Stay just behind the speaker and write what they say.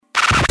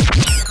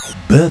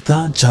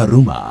Bertha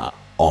Charuma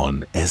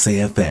on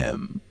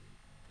SAFM.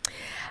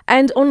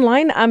 And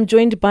online, I'm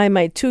joined by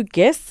my two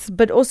guests,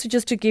 but also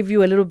just to give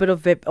you a little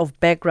bit of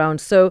background.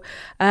 So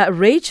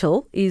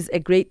Rachel is a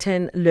grade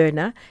 10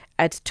 learner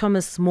at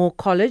Thomas More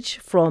College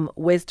from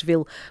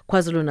Westville,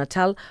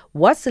 KwaZulu-Natal,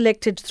 was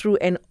selected through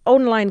an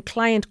online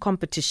client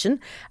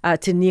competition.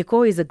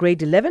 Tinyiko is a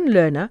grade 11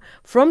 learner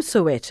from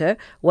Soweto,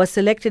 was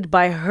selected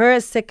by her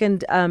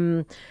second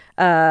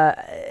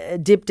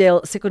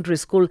Diepdale Secondary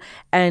School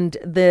and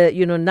the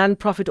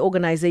non-profit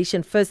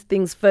organization First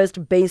Things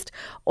First, based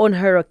on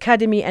her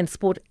academy and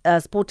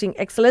sporting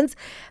excellence.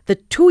 The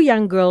two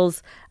young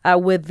girls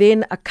were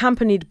then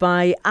accompanied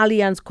by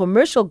Allianz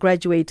commercial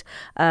graduate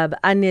Anne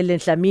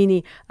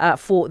Lentlamini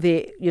for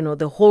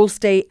the whole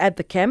stay at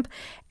the camp,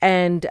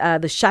 and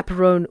the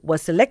chaperone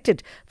was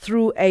selected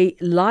through a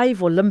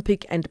live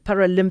Olympic and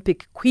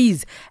Paralympic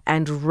quiz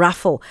and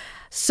raffle.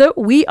 So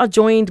we are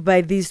joined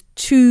by these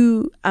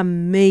two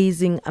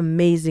amazing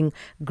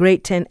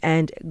grade 10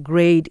 and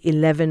grade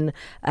 11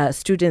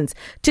 students.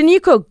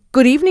 Tinyiko,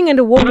 good evening and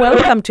a warm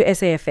welcome to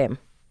SAFM.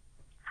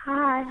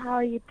 Hi, how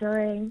are you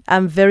doing?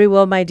 I'm very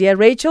well, my dear.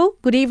 Rachel,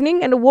 good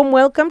evening and a warm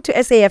welcome to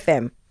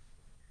SAFM.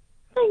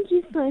 Thank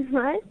you so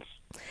much.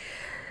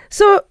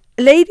 So,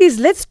 ladies,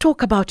 let's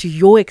talk about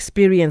your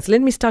experience.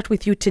 Let me start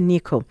with you,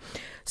 Tinyiko.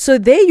 So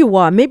there you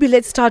are. Maybe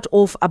let's start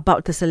off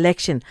about the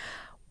selection.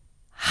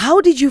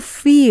 How did you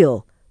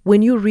feel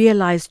when you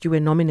realized you were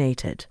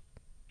nominated?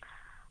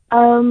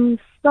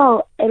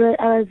 So I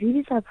was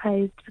really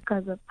surprised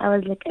because I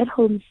was at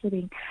home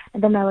sitting,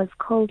 and then I was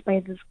called by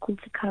the school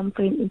to come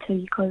for an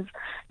interview because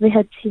they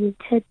had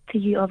selected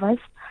 3 of us,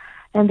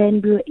 and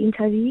then we were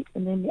interviewed,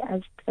 and then they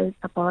asked us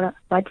about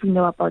what we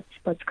know about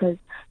sports because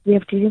we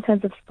have different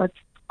kinds of sports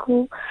at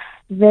school.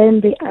 Then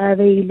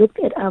they looked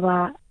at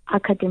our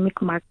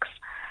academic marks,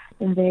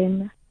 and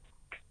then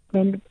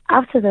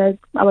after that,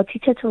 our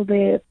teacher told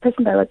the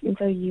person that was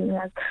interviewing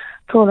us,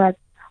 told that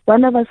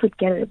one of us would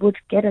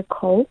get a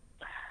call,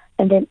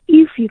 and then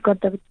if you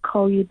got the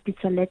call, you'd be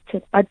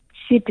selected. But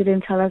she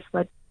didn't tell us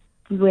what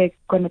we were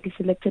going to be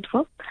selected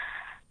for.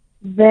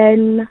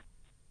 Then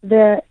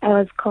I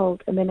was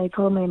called, and then I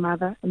told my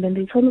mother, and then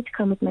they told me to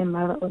come with my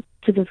mother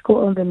to the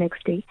school on the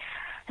next day.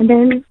 And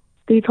then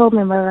they told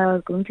my mother I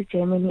was going to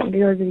Germany, and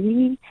it was a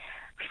really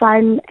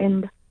fun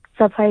and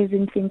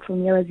surprising thing for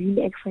me. I was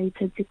really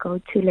excited to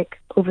go to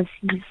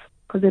overseas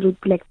because it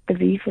would be the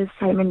very first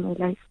time in my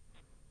life.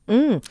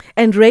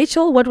 And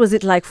Rachel, what was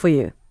it like for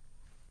you?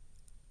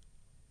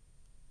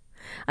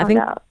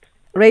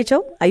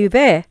 Rachel, are you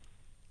there?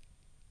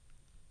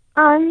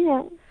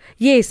 Yeah.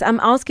 Yes, I'm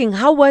asking,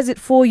 how was it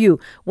for you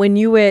when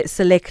you were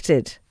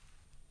selected?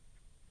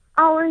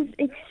 I was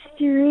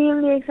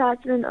extremely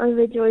excited and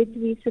overjoyed to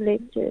be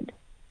selected.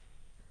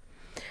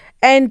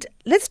 And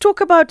let's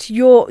talk about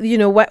your,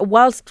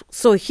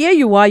 so here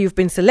you are, you've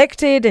been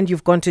selected and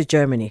you've gone to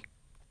Germany,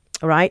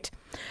 right?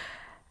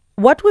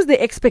 What was the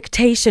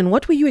expectation?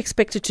 What were you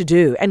expected to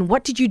do? And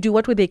what did you do?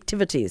 What were the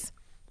activities?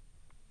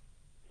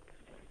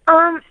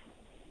 I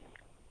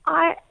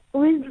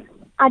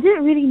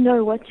didn't really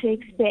know what to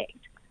expect,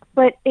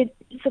 but it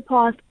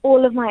surpassed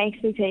all of my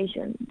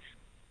expectations.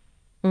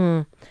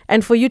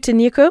 And for you,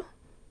 Tinyiko?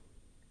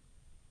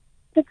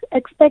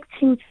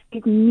 Expecting to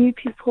meet new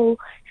people,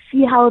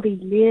 see how they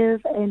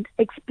live, and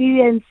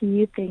experience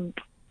new things.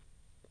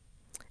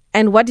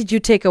 And what did you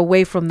take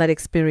away from that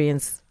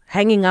experience?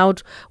 Hanging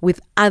out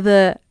with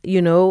other,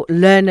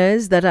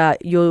 learners that are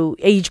your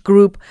age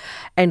group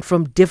and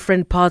from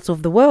different parts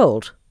of the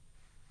world.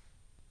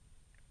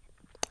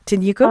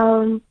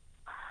 Tinyiko?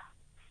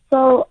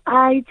 So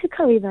I took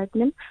away that,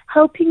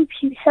 helping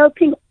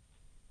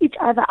each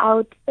other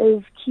out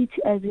is key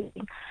to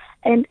everything.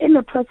 And in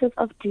the process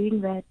of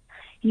doing that,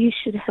 you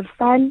should have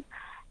fun,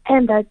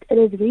 and that it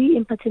is very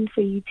important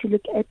for you to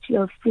look at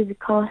your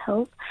physical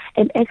health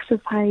and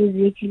exercise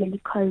regularly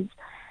because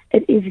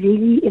it is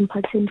really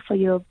important for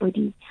your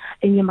body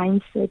and your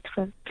mindset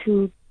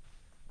to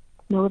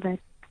know that.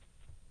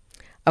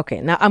 Okay,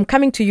 now I'm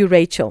coming to you,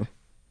 Rachel.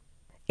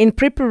 In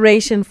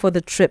preparation for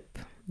the trip,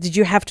 did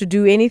you have to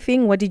do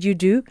anything? What did you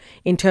do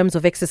in terms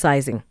of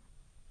exercising?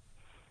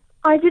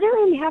 I didn't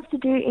really have to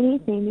do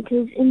anything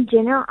because in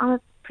general, I'm a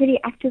pretty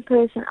active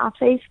person. I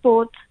play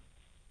sports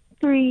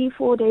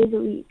 3-4 days a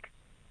week.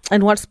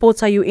 And what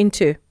sports are you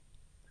into?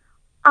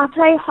 I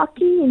play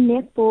hockey and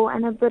netball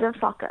and a bit of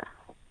soccer.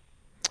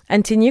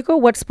 And Tinyiko,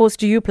 what sports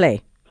do you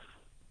play?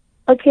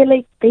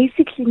 Okay,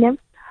 basically,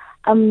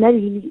 I'm not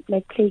really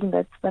playing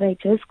that, but I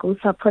just go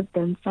support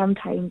them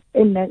sometimes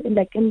in the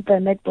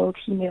netball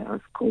team at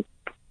our school.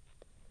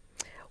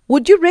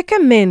 Would you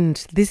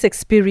recommend this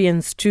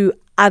experience to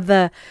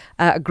other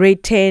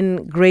grade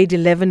 10, grade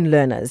 11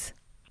 learners?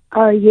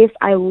 Yes,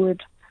 I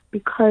would,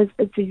 because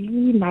it's a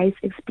really nice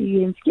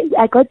experience.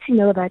 I got to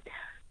know that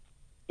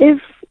if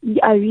you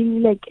are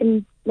really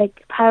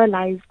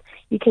paralyzed,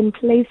 you can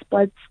play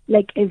sports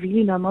like a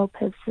really normal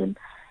person.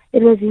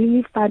 It was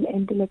really fun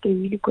and a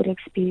really good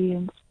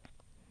experience.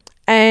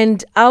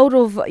 And out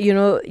of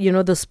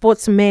the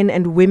sportsmen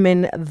and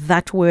women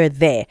that were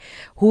there,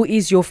 who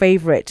is your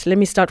favorite? Let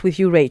me start with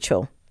you,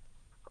 Rachel.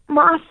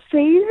 My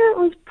favorite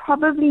was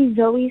probably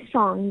Zoe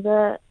Song,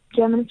 the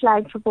German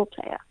flag football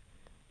player.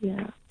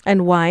 Yeah.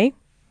 And why?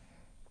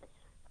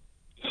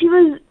 She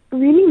was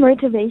really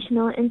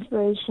motivational,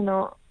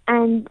 inspirational,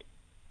 and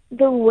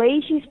the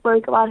way she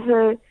spoke about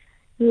her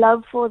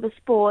love for the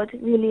sport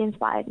really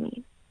inspired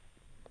me.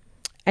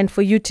 And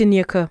for you,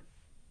 Tinyiko?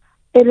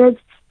 It was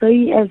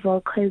story as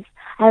well, because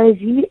I was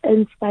really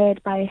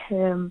inspired by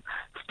her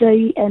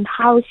story and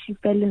how she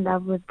fell in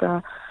love with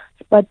the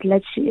sport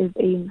that she is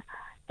in.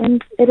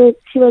 And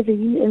she was a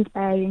really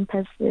inspiring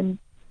person.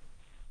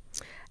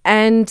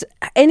 And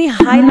any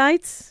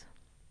highlights,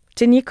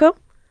 Tinyiko?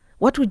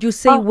 What would you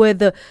say were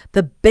the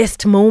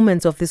best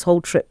moments of this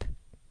whole trip?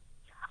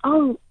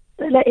 Oh,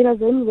 it was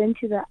when we went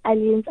to the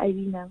Allianz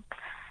Arena,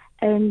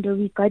 and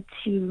we got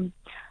to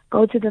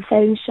go to the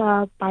fan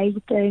shop, buy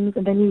things,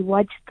 and then we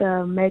watched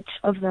the match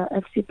of the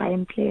FC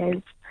Bayern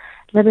players.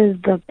 That is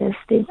the best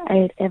thing I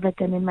had ever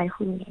done in my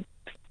whole life.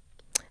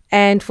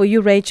 And for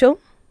you, Rachel?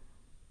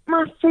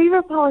 My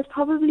favorite part was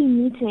probably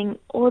meeting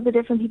all the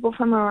different people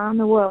from around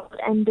the world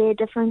and their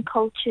different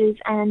cultures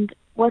and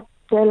what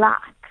they're like.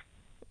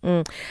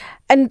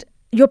 And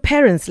your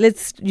parents,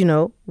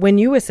 when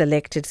you were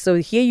selected, so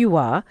here you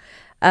are,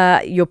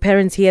 your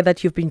parents hear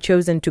that you've been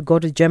chosen to go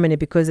to Germany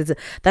because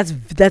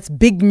that's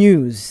big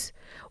news.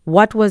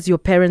 What was your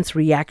parents'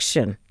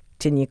 reaction,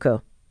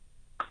 Tinyiko?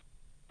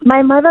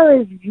 My mother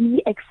was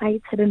really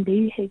excited and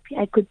very happy.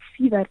 I could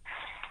see that.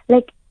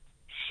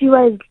 She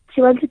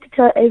wanted to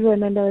tell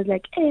everyone, and I was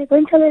like, hey,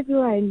 don't tell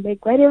everyone.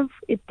 What if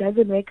it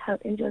doesn't work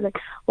out? And she was like,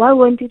 why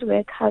won't it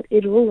work out?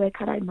 It will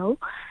work out, I know.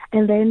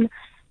 And then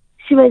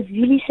she was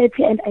really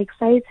happy and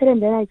excited,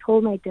 and then I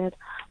told my dad.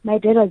 My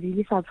dad was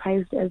really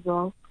surprised as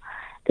well.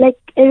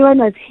 Everyone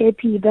was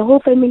happy. The whole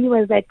family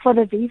was for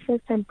the very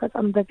first time, because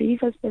I'm the very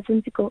first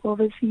person to go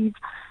overseas,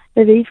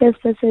 the very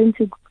first person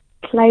to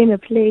climb a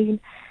plane.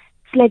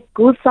 It's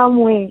go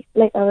somewhere.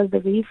 I was the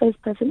very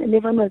first person, and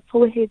everyone was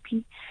so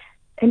happy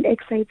and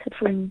excited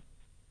for me.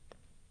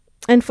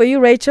 And for you,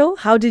 Rachel,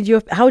 how did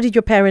your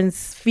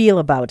parents feel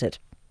about it?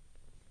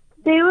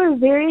 They were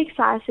very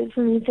excited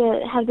for me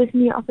to have this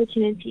new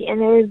opportunity,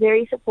 and they were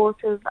very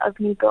supportive of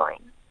me going.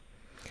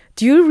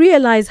 Do you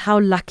realize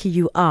how lucky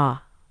you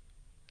are,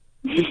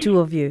 the two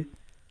of you?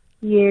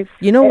 Yes.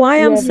 You know why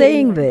I'm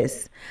saying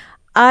this?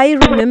 I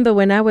remember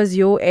when I was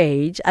your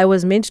age, I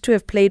was meant to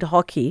have played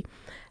hockey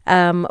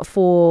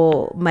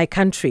for my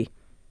country.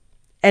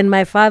 And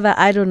my father,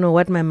 I don't know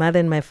what my mother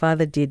and my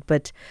father did,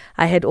 but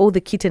I had all the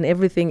kit and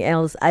everything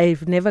else.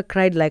 I've never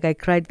cried like I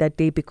cried that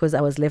day because I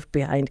was left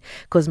behind,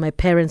 because my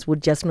parents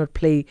would just not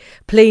play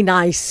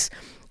nice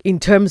in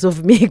terms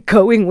of me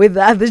going with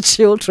the other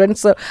children.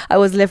 So I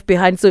was left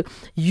behind. So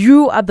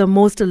you are the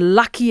most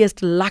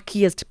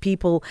luckiest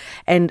people.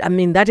 And I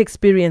mean, that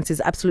experience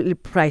is absolutely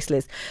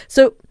priceless.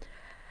 So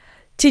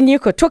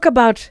Tinyiko, talk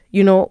about,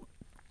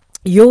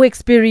 your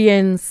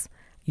experience,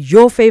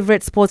 your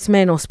favorite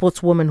sportsman or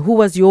sportswoman. Who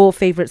was your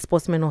favorite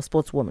sportsman or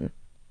sportswoman?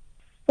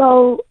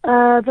 So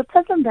the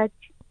person that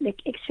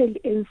actually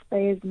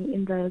inspires me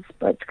in the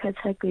sports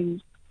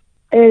category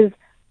is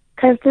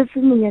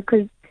Simunya,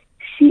 because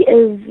she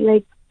is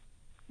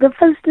the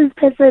fastest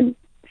person.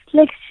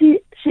 She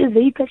is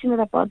very passionate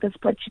about the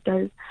sport she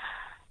does.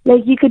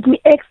 You could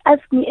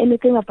ask me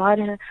anything about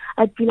her,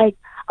 I'd be like,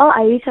 oh,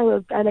 I wish I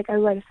was I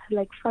was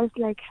fast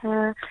like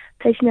her,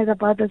 passionate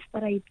about the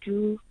sport I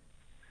do,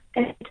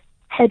 and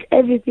had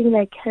everything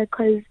like her,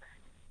 because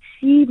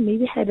she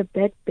maybe had a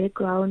bad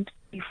background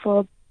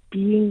before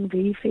being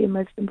very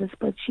famous in the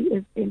sport she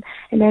is in,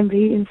 and I'm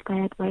very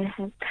inspired by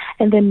her.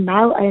 And then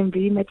now I am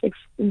very much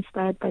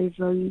inspired by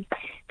Zoe,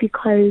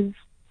 because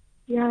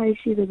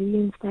she's a really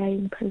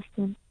inspiring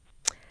person.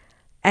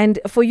 And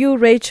for you,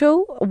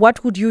 Rachel,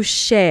 what would you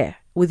share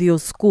with your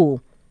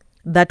school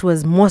that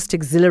was most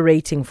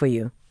exhilarating for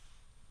you?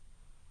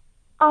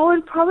 I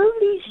would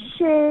probably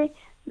share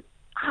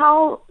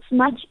how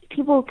much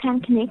people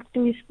can connect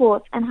through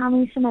sports and how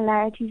many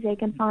similarities they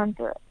can find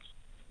through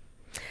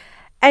it.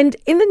 And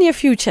in the near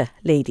future,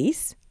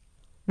 ladies,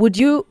 would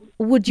you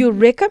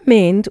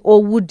recommend,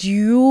 or would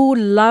you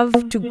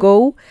love to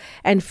go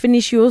and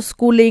finish your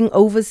schooling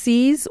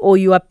overseas, or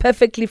you are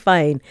perfectly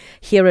fine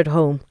here at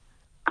home?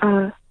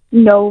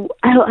 No,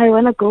 I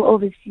want to go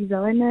overseas. I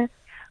want to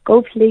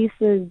go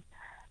places,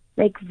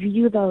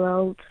 view the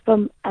world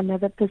from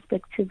another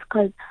perspective,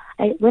 because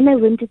when I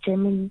went to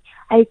Germany,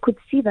 I could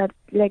see that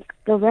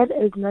the world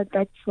is not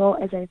that small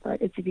as I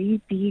thought. It's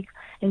very big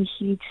and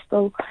huge.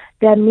 So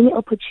there are many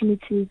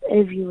opportunities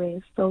everywhere.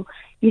 So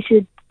you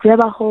should grab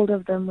a hold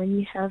of them when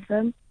you have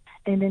them,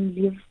 and then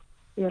live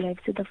your life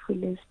to the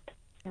fullest.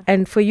 Yeah.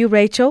 And for you,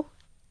 Rachel?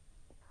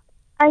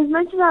 As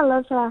much as I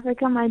love South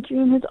Africa, my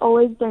dream has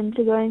always been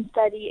to go and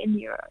study in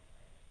Europe.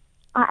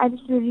 I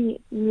absolutely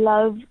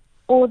love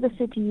all the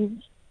cities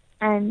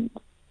and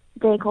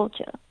their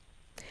culture.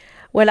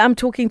 Well, I'm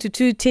talking to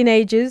two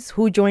teenagers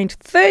who joined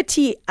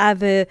 30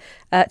 other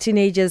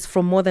teenagers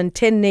from more than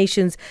 10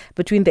 nations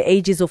between the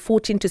ages of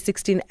 14 to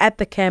 16 at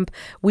the camp,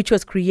 which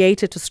was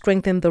created to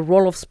strengthen the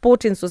role of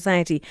sport in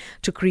society,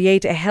 to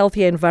create a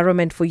healthier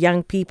environment for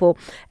young people.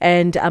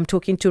 And I'm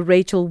talking to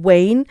Rachel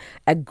Wayne,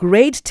 a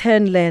grade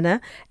 10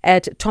 learner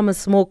at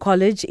Thomas More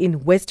College in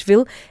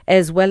Westville,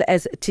 as well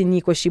as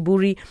Tinyiko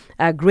Shiburi,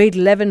 a grade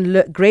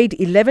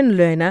 11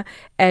 learner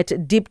at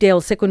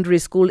Diepdale Secondary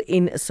School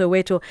in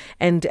Soweto.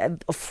 And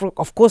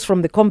of course,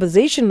 from the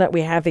conversation that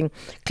we're having,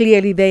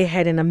 clearly they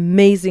had an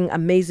amazing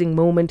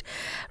moment.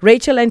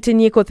 Rachel and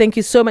Tinyiko, thank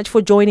you so much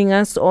for joining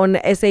us on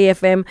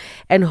SAFM,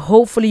 and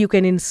hopefully you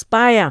can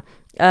inspire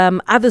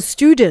other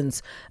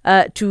students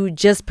to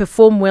just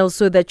perform well,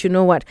 so that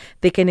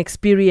they can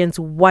experience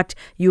what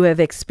you have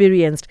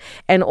experienced.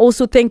 And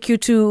also thank you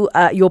to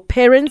your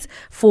parents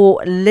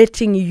for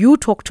letting you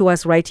talk to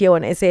us right here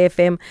on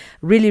SAFM.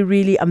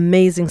 Really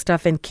amazing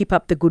stuff, and keep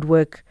up the good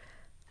work,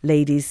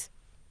 ladies.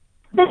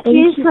 Thank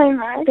you so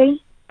much.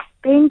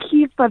 Thank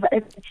you for the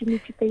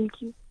opportunity.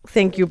 Thank you.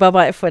 Thank you.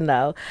 Bye-bye for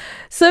now.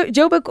 So,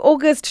 Joburg,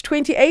 August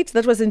 28th,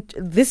 that was in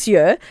this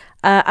year,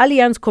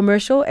 Allianz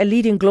Commercial, a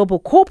leading global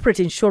corporate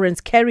insurance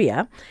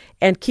carrier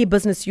and key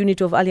business unit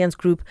of Allianz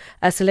Group,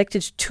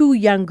 selected 2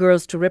 young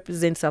girls to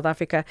represent South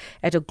Africa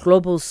at a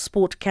global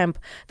sport camp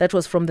that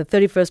was from the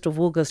 31st of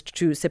August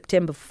to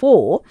September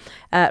 4.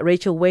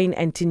 Rachel Wayne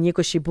and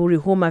Tinyiko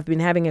Shiburi, whom I've been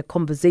having a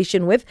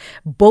conversation with,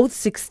 both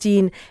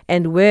 16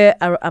 and were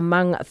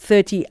among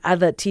 30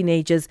 other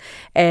teenagers,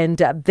 and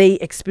they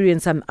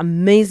experienced some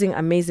amazing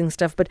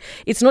stuff. But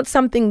it's not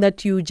something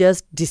that you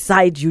just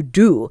decide you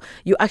do.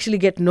 You actually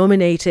get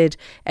nominated,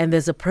 and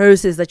there's a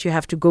process that you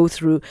have to go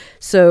through.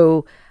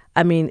 So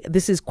I mean,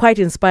 this is quite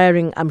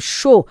inspiring, I'm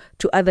sure,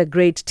 to other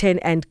grade 10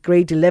 and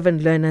grade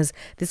 11 learners.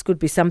 This could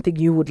be something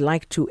you would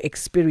like to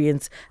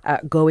experience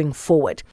going forward.